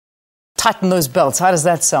tighten those belts. How does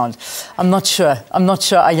that sound? I'm not sure,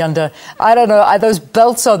 Ayanda. I don't know. Those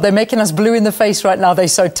belts they're making us blue in the face right now. They're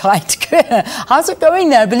so tight. How's it going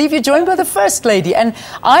there? I believe you're joined by the First Lady. And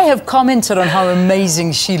I have commented on how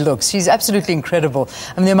amazing she looks. She's absolutely incredible.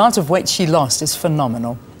 And the amount of weight she lost is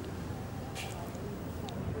phenomenal.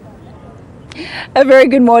 A very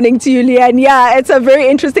good morning to you, Leanne. Yeah, it's a very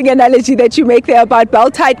interesting analogy that you make there about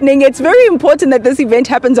belt tightening. It's very important that this event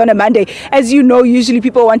happens on a Monday. As you know, usually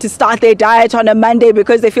people want to start their diet on a Monday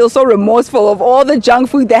because they feel so remorseful of all the junk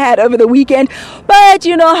food they had over the weekend. But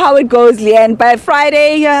you know how it goes, Leanne. By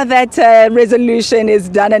Friday, that resolution is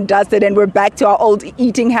done and dusted and we're back to our old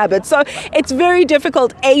eating habits. So it's very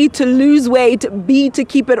difficult, A, to lose weight, B, to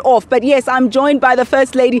keep it off. But yes, I'm joined by the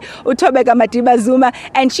First Lady, Tobeka Madiba Zuma,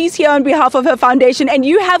 and she's here on behalf of her foundation, and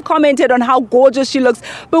you have commented on how gorgeous she looks.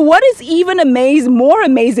 But what is even more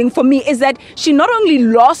amazing for me is that she not only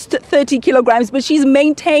lost 30 kilograms, but she's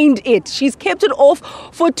maintained it. She's kept it off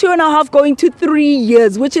for 2.5 going to 3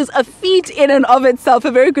 years, which is a feat in and of itself.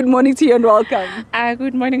 A very good morning to you and welcome.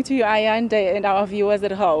 Good morning to you, Ayanda, and our viewers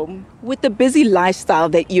at home. With the busy lifestyle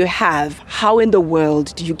that you have, how in the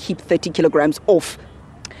world do you keep 30 kilograms off?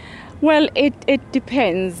 Well, it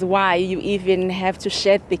depends why you even have to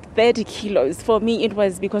shed the 30 kilos. For me, it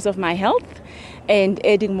was because of my health and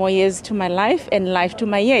adding more years to my life and life to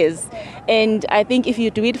my years. And I think if you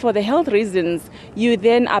do it for the health reasons, you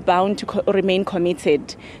then are bound to remain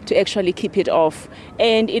committed to actually keep it off.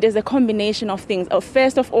 And it is a combination of things.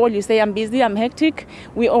 First of all, you say, I'm busy, I'm hectic.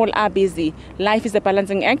 We all are busy. Life is a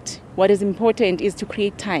balancing act. What is important is to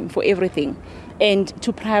create time for everything and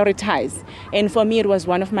to prioritize. And for me, it was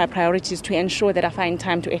one of my priorities to ensure that I find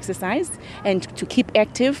time to exercise and to keep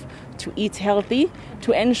active, to eat healthy,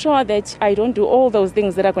 to ensure that I don't do all those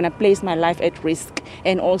things that are going to place my life at risk,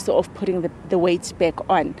 and also of putting the weight back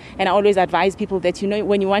on. And I always advise people that, you know,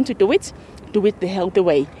 when you want to do it the healthy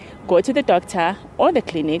way. Go to the doctor or the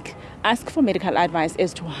clinic, ask for medical advice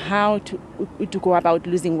as to how to go about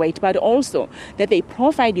losing weight, but also that they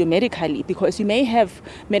profile you medically, because you may have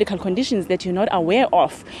medical conditions that you're not aware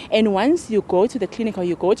of. And once you go to the clinic or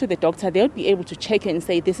you go to the doctor, they'll be able to check you and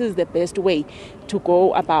say, this is the best way to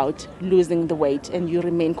go about losing the weight, and you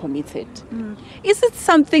remain committed. Is it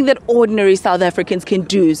something that ordinary South Africans can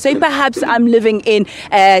do? Say perhaps I'm living in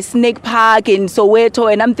Snake Park in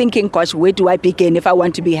Soweto and I'm thinking, gosh, where do I begin if I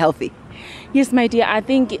want to be healthy? Yes, my dear, I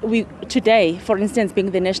think today, for instance,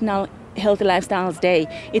 being the National Healthy Lifestyles Day,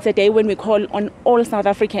 it's a day when we call on all South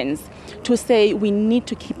Africans to say we need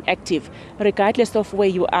to keep active, regardless of where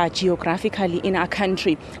you are geographically in our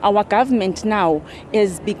country. Our government now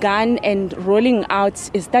has begun and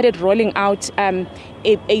started rolling out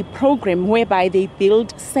a program whereby they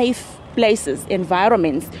build safe places,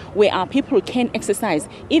 environments where our people can exercise,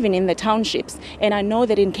 even in the townships. And I know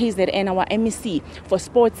that in KZN, our MEC for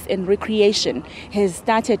sports and recreation has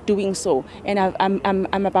started doing so. And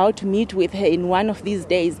I'm about to meet with her in one of these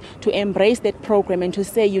days to embrace that program and to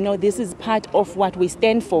say, you know, this is part of what we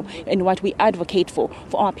stand for and what we advocate for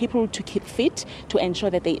our people to keep fit, to ensure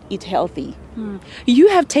that they eat healthy. You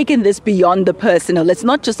have taken this beyond the personal. It's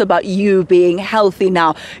not just about you being healthy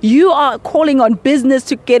now. You are calling on business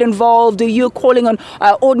to get involved. You're calling on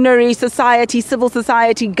ordinary society, civil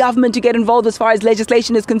society, government to get involved as far as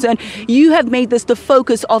legislation is concerned. You have made this the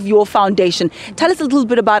focus of your foundation. Tell us a little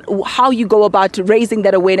bit about how you go about raising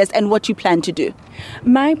that awareness and what you plan to do.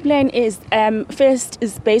 My plan is, first,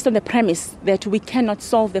 is based on the premise that we cannot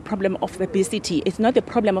solve the problem of obesity. It's not the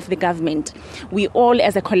problem of the government. We all,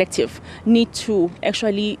 as a collective, need to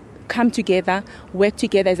actually come together, work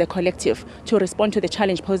together as a collective to respond to the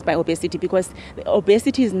challenge posed by obesity, because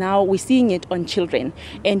obesity is now, we're seeing it on children,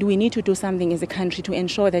 and we need to do something as a country to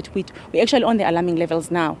ensure that we're actually on the alarming levels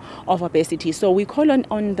now of obesity. So we call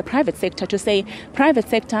on the private sector to say, private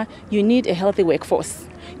sector, you need a healthy workforce.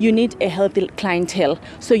 You need a healthy clientele,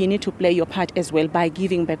 so you need to play your part as well by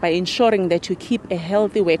giving back, by ensuring that you keep a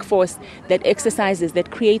healthy workforce that exercises,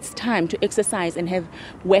 that creates time to exercise and have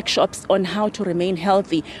workshops on how to remain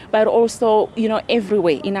healthy. But also, you know,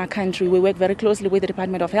 everywhere in our country, we work very closely with the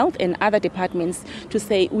Department of Health and other departments to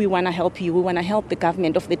say, we want to help you, we want to help the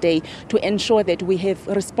government of the day to ensure that we have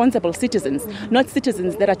responsible citizens, not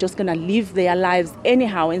citizens that are just going to live their lives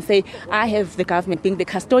anyhow and say, I have the government being the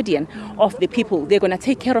custodian of the people. They're going to take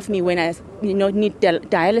take care of me when I need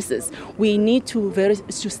dialysis. We need to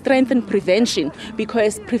strengthen prevention,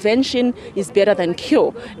 because prevention is better than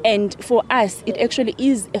cure. And for us, it actually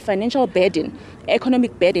is a financial burden,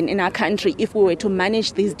 economic burden in our country if we were to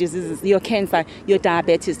manage these diseases, your cancer, your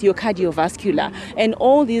diabetes, your cardiovascular, and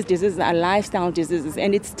all these diseases are lifestyle diseases.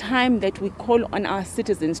 And it's time that we call on our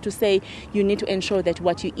citizens to say, you need to ensure that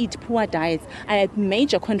what you eat, poor diets, are a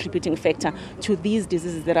major contributing factor to these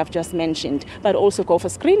diseases that I've just mentioned. But also go for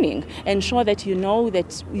screening. Ensure that you know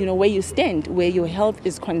where you stand, where your health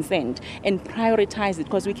is concerned, and prioritize it,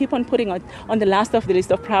 because we keep on putting it on the last of the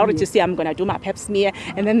list of priorities. Say, I'm going to do my pap smear,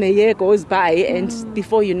 and then the year goes by, and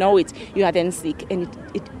before you know it, you are then sick, and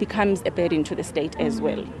it becomes a burden to the state as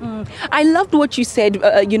well. I loved what you said,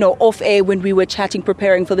 off air when we were chatting,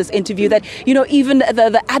 preparing for this interview, that, even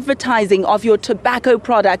the advertising of your tobacco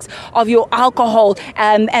products, of your alcohol,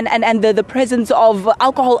 and the presence of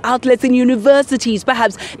alcohol outlets in universities,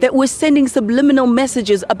 perhaps, that we're sending subliminal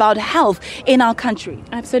messages about health in our country.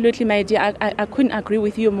 Absolutely, my dear. I couldn't agree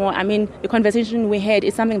with you more. I mean, the conversation we had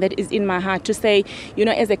is something that is in my heart, to say,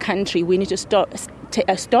 as a country, we need to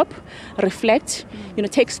stop, reflect,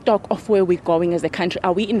 take stock of where we're going as a country.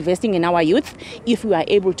 Are we investing in our youth? If we are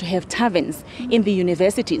able to have taverns in the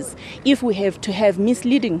universities, if we have to have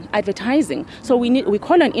misleading advertising. So we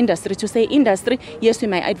call on industry to say, industry, yes, we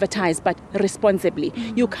may advertise, but responsibly.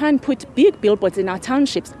 You can't put big billboards in our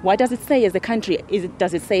townships. What does it say as a country?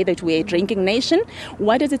 Does it say that we're a drinking nation?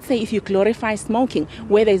 What does it say if you glorify smoking,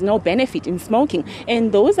 where there's no benefit in smoking?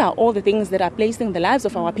 And those are all the things that are placing the lives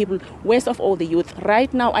of our people worst of all the youth.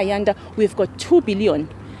 Right now, Ayanda, we've got 2 billion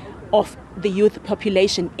of the youth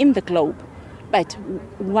population in the globe. But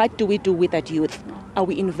what do we do with that youth? Are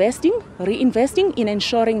we reinvesting in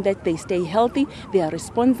ensuring that they stay healthy? They are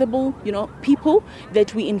responsible, people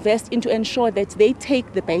that we invest in to ensure that they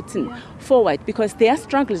take the baton forward, because their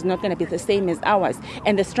struggle is not going to be the same as ours.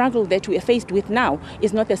 And the struggle that we are faced with now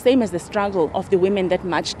is not the same as the struggle of the women that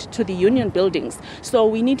marched to the union buildings. So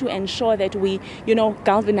we need to ensure that we,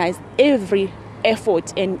 galvanize every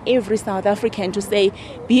effort and every South African to say,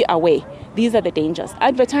 be aware. These are the dangers.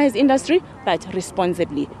 Advertise industry, but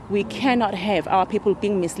responsibly. We cannot have our people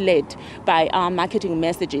being misled by our marketing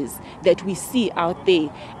messages that we see out there.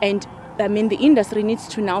 And the industry needs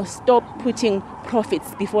to now stop putting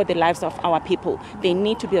profits before the lives of our people. They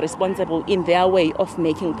need to be responsible in their way of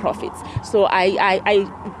making profits. So I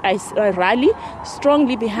rally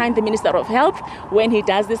strongly behind the Minister of Health when he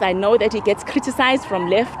does this. I know that he gets criticized from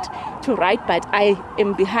left to right, but I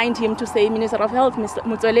am behind him to say, Minister of Health, Mr.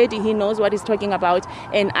 Motsoaledi, he knows what he's talking about,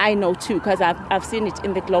 and I know too, because I've seen it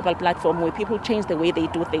in the global platform where people change the way they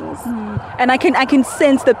do things. And I can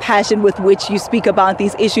sense the passion with which you speak about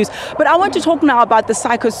these issues. But I want to talk now about the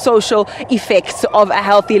psychosocial effects of a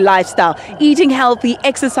healthy lifestyle. Eating healthy,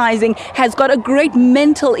 exercising has got a great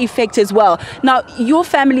mental effect as well. Now, your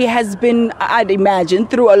family has been, I'd imagine,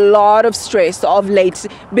 through a lot of stress of late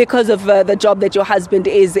because of the job that your husband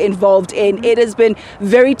is involved in. It has been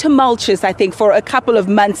very tumultuous, I think, for a couple of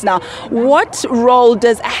months now. What role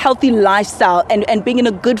does a healthy lifestyle and being in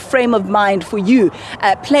a good frame of mind for you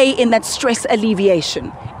play in that stress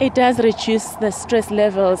alleviation? It does reduce the stress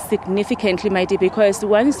levels significantly, my dear, because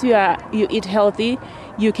once you eat healthy,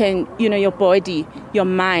 you can, your body, your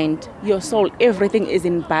mind, your soul, everything is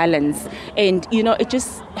in balance. And, it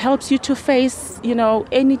just helps you to face,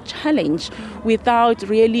 any challenge without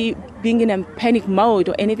really being in a panic mode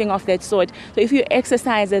or anything of that sort. So if you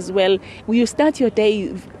exercise as well, you start your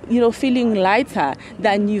day, feeling lighter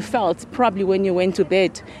than you felt probably when you went to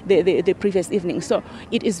bed the previous evening. So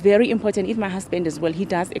it is very important. If my husband as well, he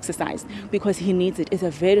does exercise because he needs it. It's a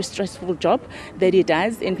very stressful job that he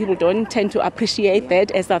does, and people don't tend to appreciate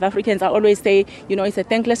that. As South Africans, I always say, it's a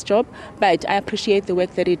thankless job, but I appreciate the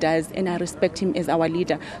work that he does, and I respect him as our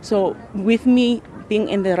leader. So with me being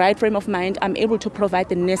in the right frame of mind, I'm able to provide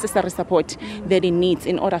the necessary support that he needs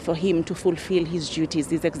in order for him to fulfill his duties,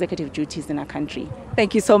 his executive duties in our country.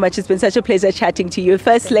 Thank you so much. It's been such a pleasure chatting to you.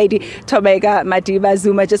 First Lady Tobeka Madiba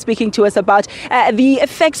Zuma, just speaking to us about the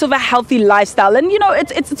effects of a healthy lifestyle. And,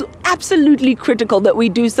 it's absolutely critical that we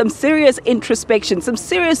do some serious introspection, some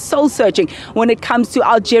serious soul searching when it comes to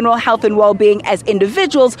our general health and well-being as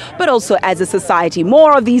individuals, but also as a society.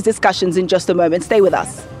 More of these discussions in just a moment. Stay with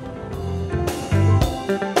us.